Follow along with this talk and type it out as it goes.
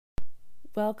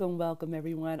Welcome,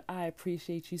 everyone. I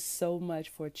appreciate you so much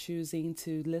for choosing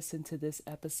to listen to this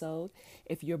episode.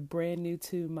 If you're brand new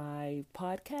to my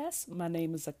podcast, my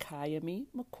name is Akayemi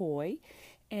McCoy,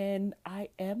 and I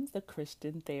am the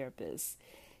Christian therapist.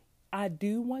 I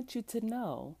do want you to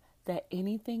know that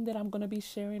anything that I'm going to be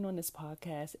sharing on this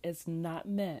podcast is not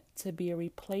meant to be a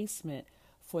replacement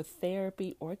for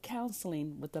therapy or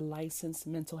counseling with a licensed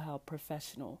mental health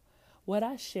professional. What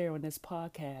I share on this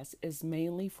podcast is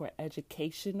mainly for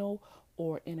educational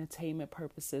or entertainment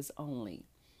purposes only.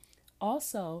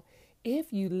 Also,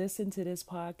 if you listen to this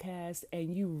podcast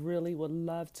and you really would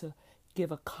love to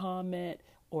give a comment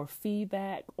or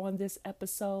feedback on this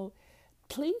episode,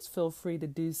 please feel free to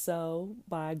do so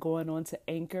by going on to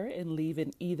Anchor and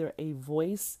leaving either a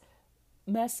voice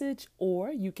message,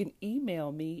 or you can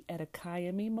email me at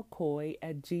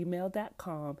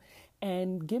akayemimccoy@gmail.com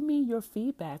and give me your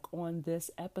feedback on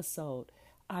this episode.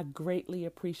 I greatly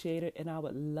appreciate it and I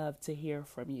would love to hear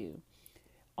from you.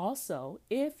 Also,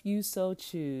 if you so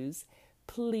choose,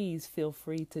 please feel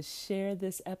free to share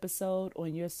this episode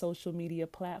on your social media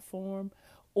platform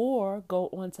or go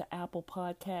onto Apple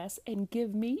Podcasts and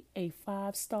give me a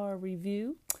 5-star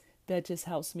review. That just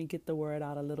helps me get the word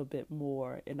out a little bit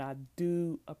more. And I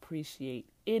do appreciate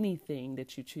anything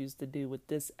that you choose to do with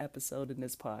this episode and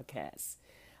this podcast.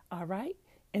 All right.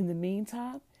 In the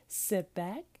meantime, sit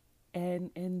back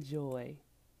and enjoy.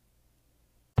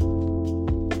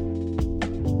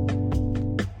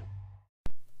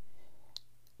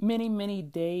 Many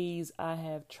days I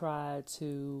have tried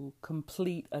to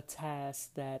complete a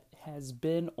task that has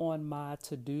been on my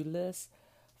to-do list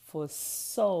for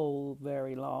so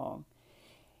very long.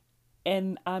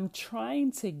 And I'm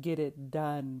trying to get it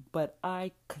done, but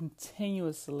I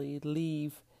continuously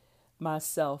leave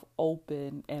myself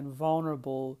open and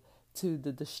vulnerable to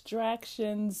the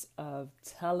distractions of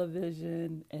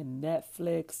television and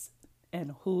Netflix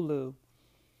and Hulu.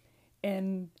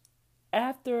 And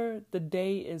after the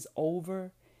day is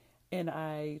over and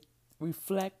I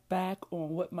reflect back on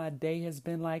what my day has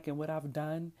been like and what I've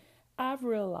done, I've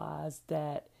realized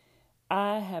that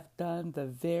I have done the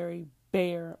very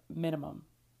bare minimum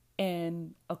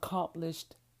and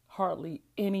accomplished hardly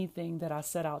anything that I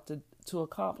set out to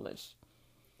accomplish.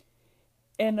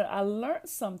 And I learned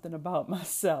something about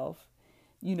myself,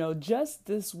 just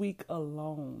this week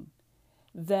alone,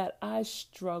 that I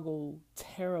struggle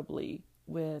terribly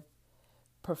with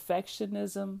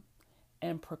perfectionism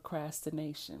and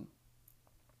procrastination.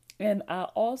 And I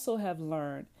also have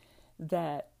learned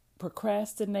that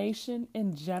procrastination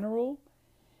in general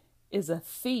is a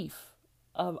thief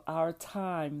of our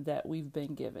time that we've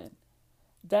been given.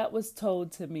 That was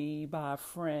told to me by a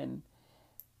friend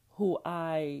who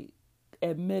I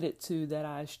admitted to that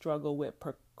I struggle with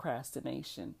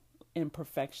procrastination and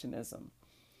perfectionism.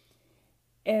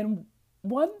 And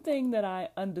one thing that I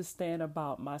understand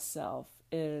about myself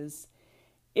is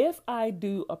if I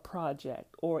do a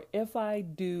project or if I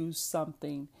do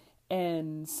something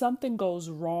and something goes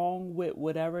wrong with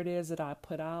whatever it is that I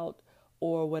put out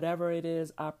or whatever it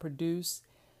is I produce,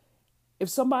 if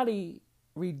somebody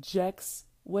rejects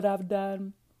what I've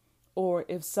done, or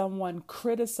if someone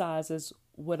criticizes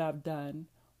what I've done,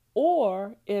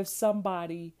 or if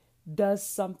somebody does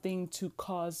something to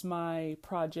cause my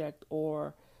project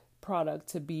or product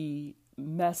to be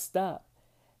messed up,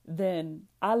 then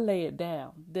I lay it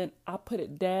down. Then I put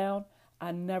it down.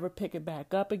 I never pick it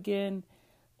back up again.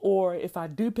 Or if I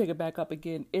do pick it back up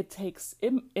again, it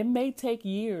may take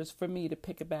years for me to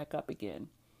pick it back up again.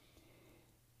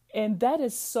 And that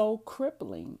is so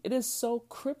crippling. It is so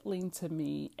crippling to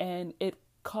me, and it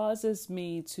causes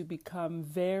me to become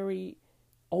very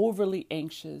overly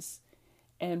anxious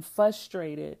and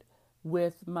frustrated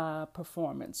with my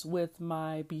performance, with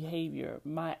my behavior.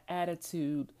 My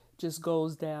attitude just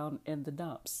goes down in the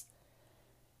dumps.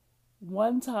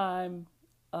 One time,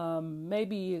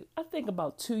 maybe I think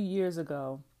about 2 years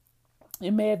ago,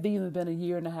 it may have even been a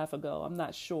year and a half ago, I'm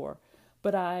not sure,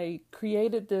 but I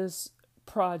created this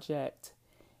project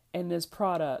and this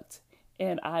product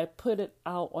and I put it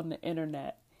out on the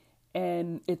internet,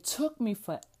 and it took me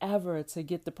forever to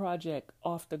get the project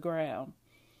off the ground.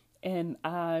 And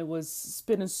I was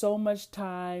spending so much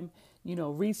time,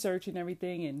 researching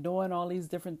everything and doing all these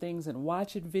different things and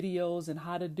watching videos and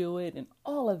how to do it and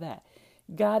all of that.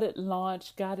 Got it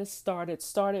launched, got it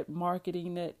started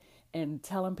marketing it and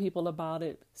telling people about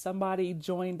it. Somebody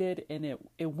joined it and it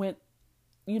went,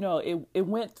 it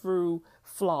went through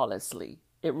flawlessly.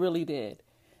 It really did.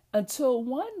 Until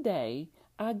one day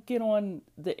I get on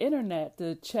the internet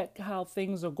to check how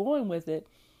things are going with it,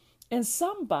 and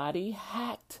somebody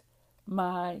hacked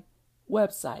my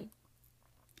website,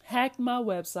 hacked my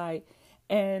website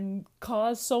and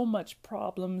caused so much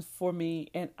problems for me.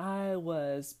 And I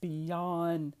was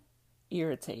beyond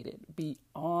irritated,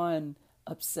 beyond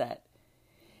upset.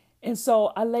 And so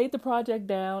I laid the project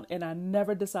down and I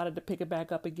never decided to pick it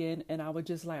back up again. And I was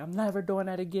just like, I'm never doing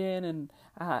that again. And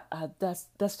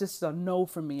that's just a no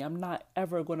for me. I'm not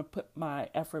ever going to put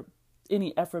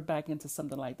any effort back into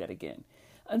something like that again.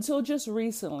 Until just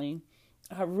recently,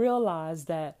 I realized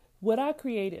that what I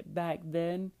created back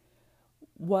then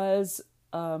was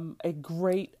a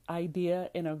great idea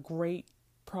and a great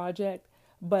project.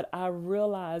 But I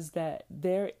realized that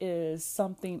there is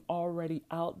something already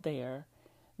out there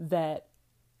that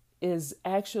is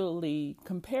actually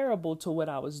comparable to what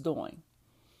I was doing.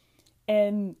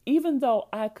 And even though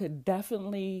I could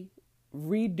definitely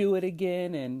redo it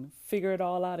again and figure it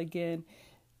all out again,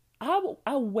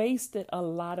 I wasted a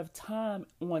lot of time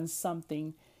on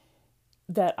something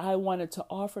that I wanted to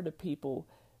offer to people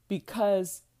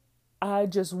because I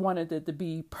just wanted it to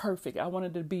be perfect. I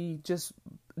wanted it to be just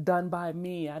done by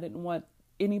me. I didn't want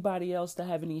anybody else to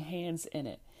have any hands in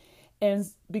it. And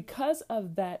because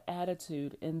of that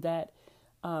attitude and that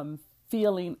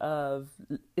feeling of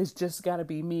it's just got to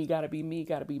be me, got to be me,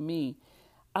 got to be me,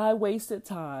 I wasted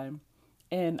time,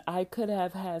 and I could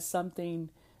have had something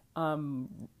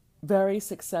very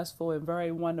successful and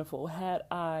very wonderful had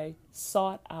I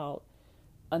sought out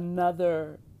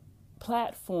another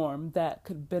platform that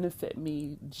could benefit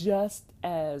me just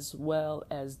as well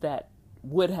as that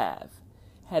would have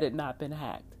had it not been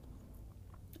hacked.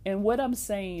 And what I'm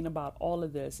saying about all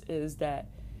of this is that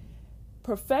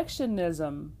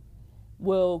perfectionism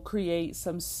will create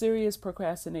some serious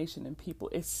procrastination in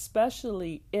people,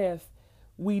 especially if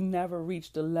we never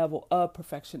reach the level of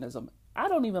perfectionism. I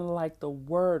don't even like the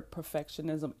word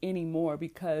perfectionism anymore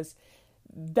because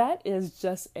that is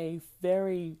just a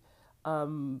very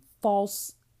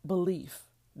false belief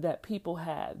that people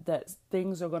have that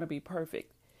things are going to be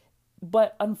perfect.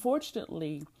 But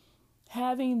unfortunately,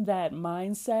 having that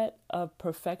mindset of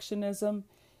perfectionism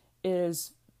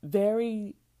is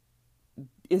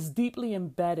deeply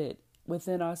embedded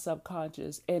within our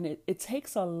subconscious. And it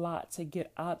takes a lot to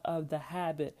get out of the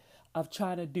habit of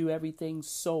trying to do everything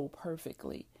so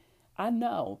perfectly. I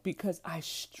know because I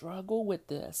struggle with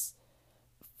this.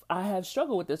 I have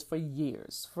struggled with this for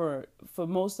years, for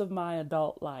most of my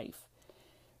adult life.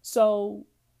 So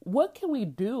what can we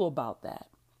do about that?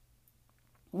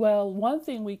 Well, one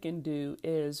thing we can do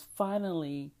is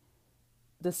finally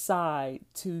decide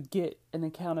to get an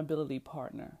accountability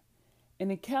partner.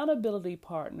 An accountability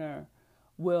partner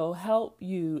will help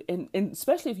you, and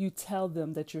especially if you tell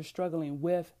them that you're struggling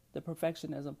with the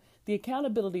perfectionism, the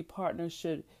accountability partner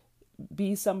should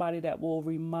be somebody that will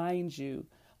remind you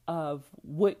of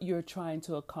what you're trying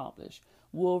to accomplish,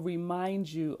 will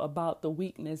remind you about the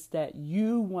weakness that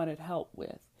you wanted help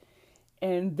with.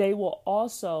 And they will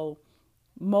also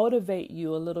motivate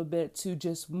you a little bit to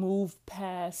just move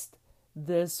past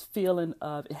this feeling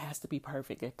of it has to be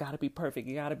perfect. It got to be perfect.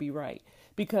 It got to be right.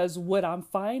 Because what I'm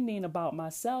finding about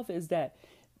myself is that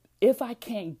if I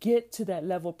can't get to that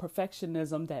level of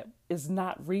perfectionism that is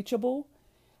not reachable,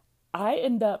 I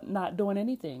end up not doing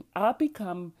anything. I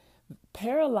become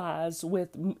paralyzed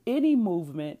with any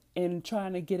movement in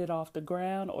trying to get it off the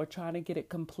ground or trying to get it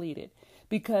completed,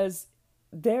 because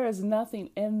there is nothing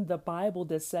in the Bible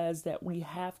that says that we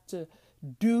have to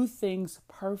do things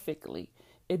perfectly.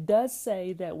 It does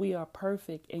say that we are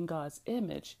perfect in God's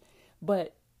image,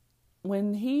 but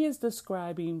when he is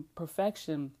describing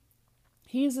perfection,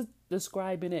 he's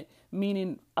describing it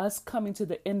meaning us coming to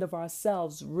the end of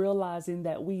ourselves, realizing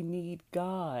that we need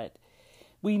God.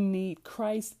 We need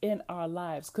Christ in our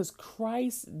lives because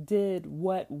Christ did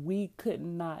what we could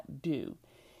not do.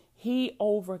 He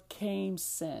overcame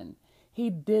sin. He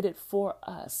did it for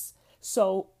us.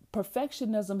 So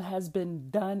perfectionism has been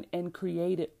done and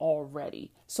created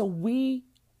already. So we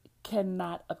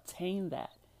cannot obtain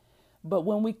that. But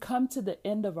when we come to the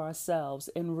end of ourselves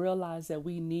and realize that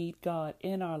we need God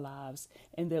in our lives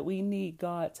and that we need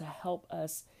God to help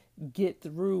us get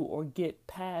through or get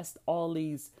past all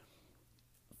these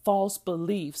false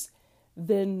beliefs,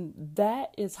 then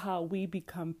that is how we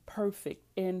become perfect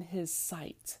in his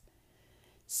sight.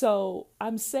 So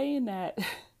I'm saying that,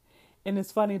 and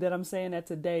it's funny that I'm saying that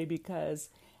today because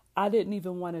I didn't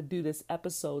even want to do this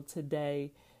episode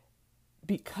today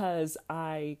because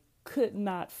I could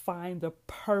not find the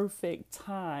perfect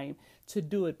time to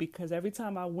do it, because every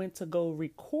time I went to go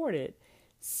record it,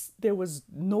 there was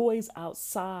noise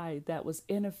outside that was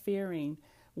interfering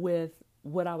with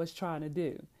what I was trying to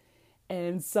do.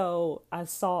 And so I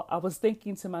was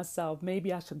thinking to myself,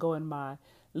 maybe I should go in my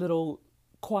little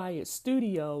quiet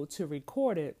studio to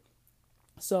record it,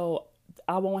 so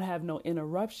I won't have no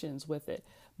interruptions with it.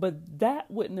 But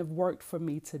that wouldn't have worked for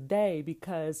me today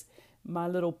because my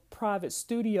little private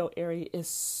studio area is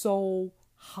so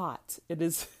hot. It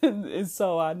is, and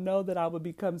so I know that I would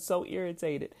become so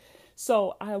irritated.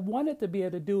 So I wanted to be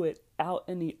able to do it out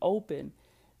in the open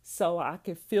so I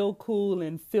could feel cool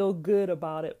and feel good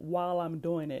about it while I'm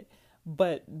doing it.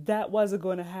 But that wasn't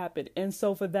going to happen. And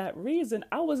so for that reason,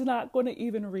 I was not going to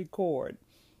even record.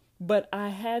 But I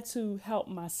had to help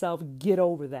myself get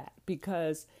over that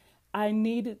because I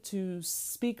needed to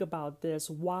speak about this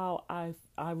while I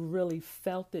really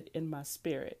felt it in my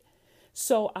spirit.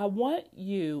 So I want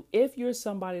you, if you're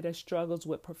somebody that struggles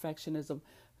with perfectionism,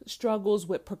 struggles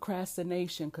with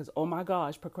procrastination, because oh my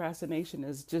gosh, procrastination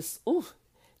is just, oof,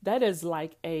 that is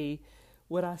like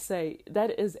what I say,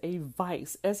 that is a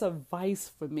vice. It's a vice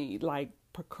for me. Like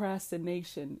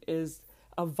procrastination is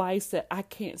a vice that I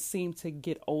can't seem to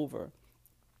get over.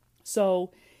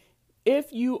 So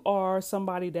if you are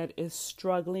somebody that is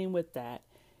struggling with that,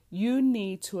 you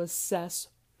need to assess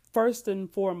first and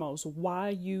foremost why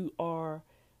you are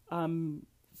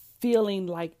feeling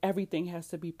like everything has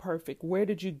to be perfect. Where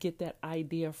did you get that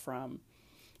idea from?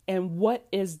 And what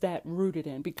is that rooted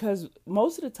in? Because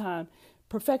most of the time,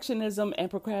 perfectionism and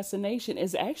procrastination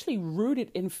is actually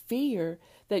rooted in fear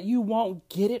that you won't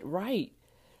get it right.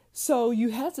 So you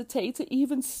hesitate to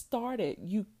even start it.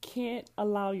 You can't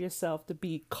allow yourself to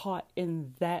be caught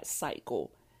in that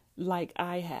cycle like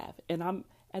I have. And I'm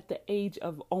at the age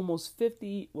of almost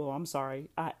 50. Well, I'm sorry,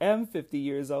 I am 50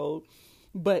 years old,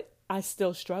 but I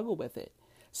still struggle with it.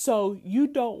 So you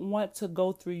don't want to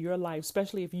go through your life,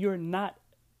 especially if you're not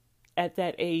at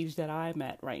that age that I'm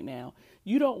at right now.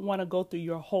 You don't want to go through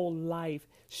your whole life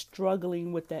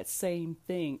struggling with that same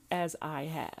thing as I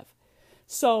have.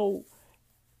 So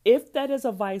if that is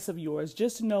a vice of yours,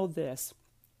 just know this.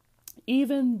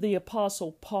 Even the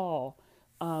Apostle Paul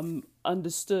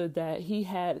understood that he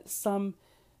had some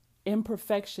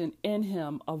imperfection in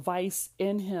him, a vice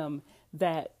in him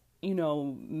that,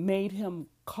 made him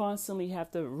constantly have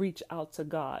to reach out to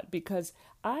God. Because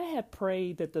I had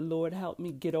prayed that the Lord help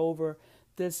me get over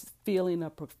this feeling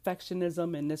of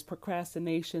perfectionism and this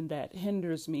procrastination that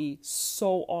hinders me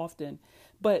so often.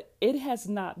 But it has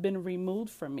not been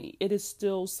removed from me. It is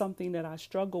still something that I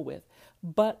struggle with.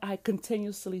 But I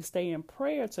continuously stay in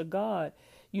prayer to God,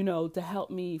 to help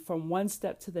me from one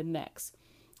step to the next.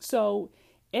 So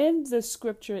in the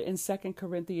scripture in 2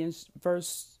 Corinthians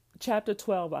chapter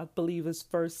 12, I believe is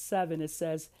verse 7, it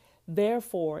says,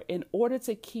 "Therefore, in order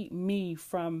to keep me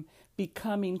from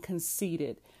becoming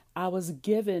conceited, I was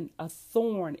given a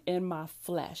thorn in my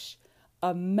flesh,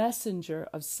 a messenger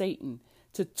of Satan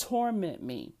to torment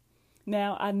me."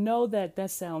 Now, I know that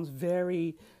sounds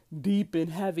very deep and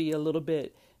heavy a little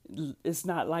bit. It's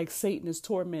not like Satan is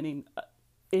tormenting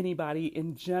anybody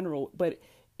in general, but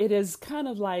it is kind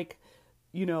of like,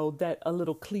 that a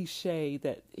little cliche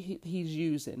that he's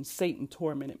using, Satan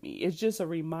tormented me. It's just a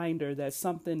reminder that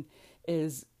something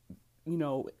is,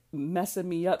 messing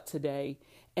me up today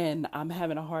and I'm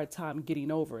having a hard time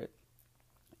getting over it.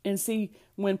 And see,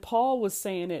 when Paul was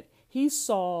saying it, he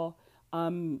saw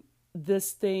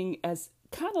this thing as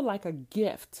kind of like a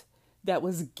gift that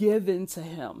was given to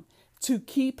him to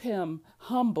keep him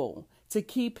humble, to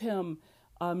keep him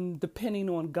depending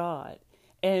on God.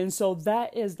 And so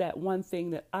that is that one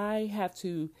thing that I have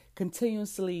to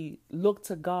continuously look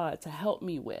to God to help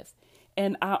me with.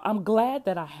 And I'm glad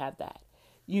that I have that,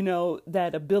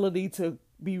 that ability to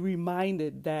be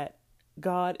reminded that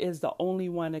God is the only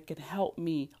one that can help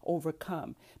me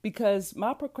overcome, because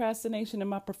my procrastination and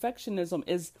my perfectionism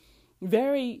is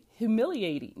very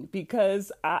humiliating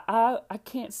because I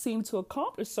can't seem to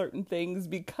accomplish certain things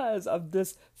because of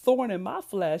this thorn in my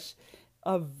flesh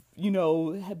of,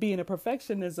 being a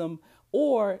perfectionism,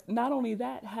 or not only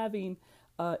that, having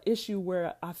an issue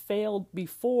where I failed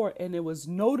before and it was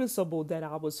noticeable that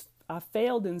I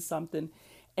failed in something.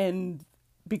 And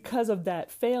because of that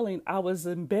failing, I was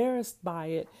embarrassed by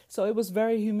it. So it was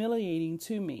very humiliating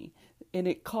to me. And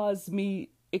it caused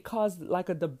like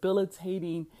a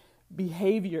debilitating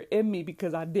behavior in me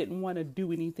because I didn't want to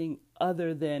do anything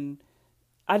else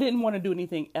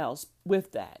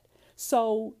with that.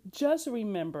 So just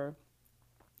remember,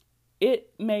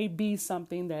 it may be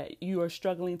something that you are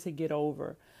struggling to get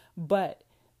over, but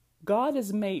God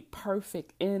is made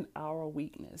perfect in our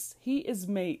weakness. He is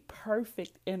made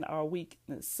perfect in our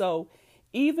weakness. So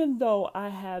even though I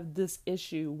have this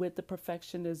issue with the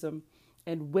perfectionism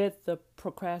and with the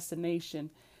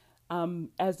procrastination,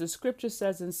 as the scripture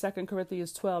says in 2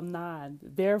 Corinthians 12:9,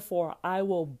 "Therefore I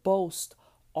will boast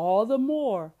all the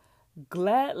more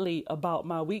gladly about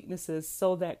my weaknesses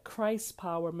so that Christ's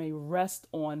power may rest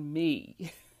on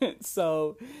me.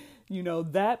 So,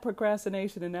 that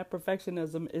procrastination and that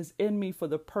perfectionism is in me for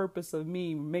the purpose of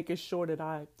me making sure that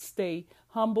I stay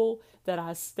humble, that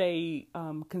I stay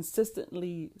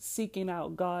consistently seeking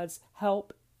out God's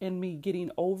help in me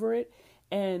getting over it.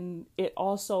 And it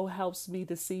also helps me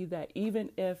to see that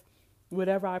even if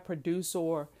whatever I produce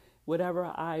or whatever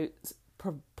I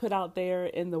put out there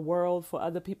in the world for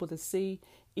other people to see,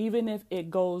 even if it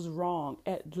goes wrong,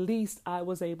 at least I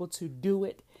was able to do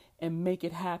it and make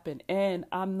it happen. And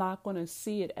I'm not going to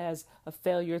see it as a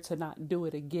failure to not do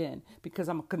it again, because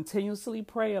I'm continuously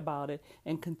pray about it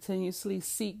and continuously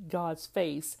seek God's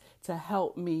face to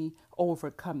help me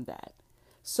overcome that.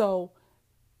 So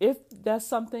if that's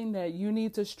something that you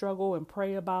need to struggle and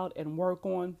pray about and work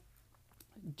on,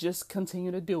 just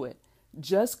continue to do it.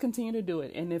 Just continue to do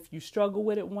it. And if you struggle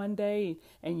with it one day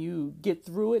and you get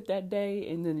through it that day,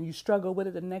 and then you struggle with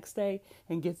it the next day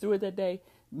and get through it that day,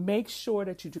 make sure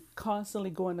that you're constantly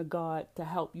going to God to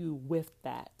help you with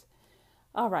that.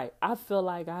 All right. I feel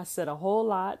like I said a whole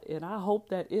lot, and I hope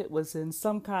that it was in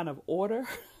some kind of order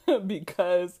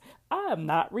because I am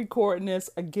not recording this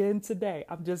again today.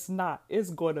 I'm just not. It's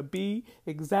going to be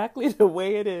exactly the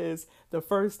way it is the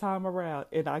first time around.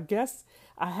 And I guess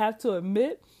I have to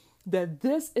admit that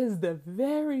this is the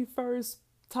very first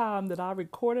time that I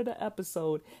recorded an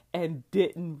episode and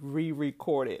didn't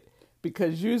re-record it,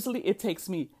 because usually it takes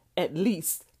me at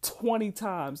least 20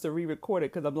 times to re-record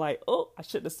it, because I'm like, oh, I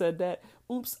shouldn't have said that.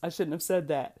 Oops, I shouldn't have said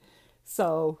that.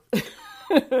 So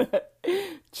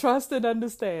trust and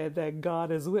understand that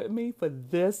God is with me for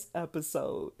this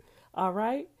episode. All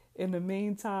right. In the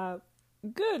meantime,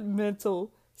 good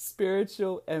mental,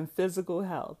 spiritual, and physical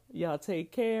health. Y'all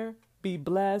take care, be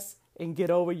blessed, and get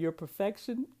over your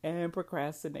perfection and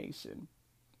procrastination.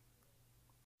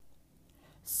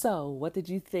 So, what did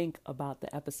you think about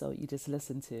the episode you just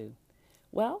listened to?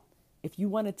 Well, if you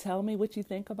want to tell me what you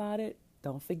think about it,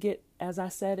 don't forget, as I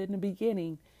said in the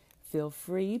beginning, feel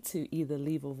free to either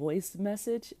leave a voice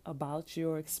message about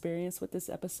your experience with this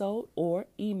episode or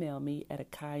email me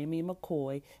at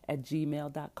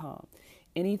akayamimccoy@gmail.com.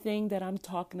 Anything that I'm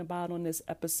talking about on this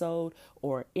episode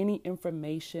or any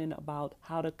information about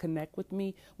how to connect with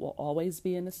me will always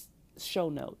be in the show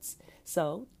notes.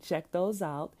 So check those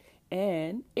out.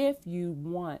 And if you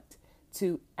want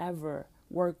to ever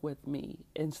work with me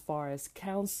as far as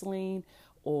counseling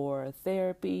or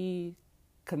therapy,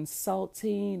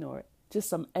 consulting, or just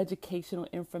some educational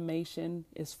information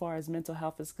as far as mental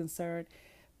health is concerned,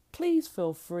 please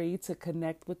feel free to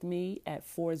connect with me at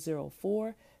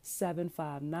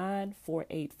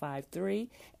 404-759-4853,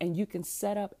 and you can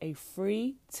set up a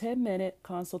free 10-minute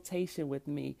consultation with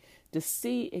me to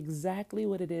see exactly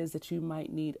what it is that you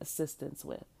might need assistance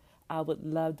with. I would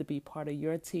love to be part of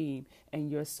your team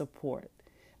and your support.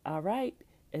 All right,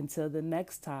 until the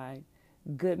next time,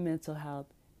 good mental health,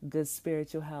 good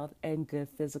spiritual health, and good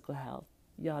physical health.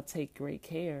 Y'all take great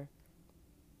care.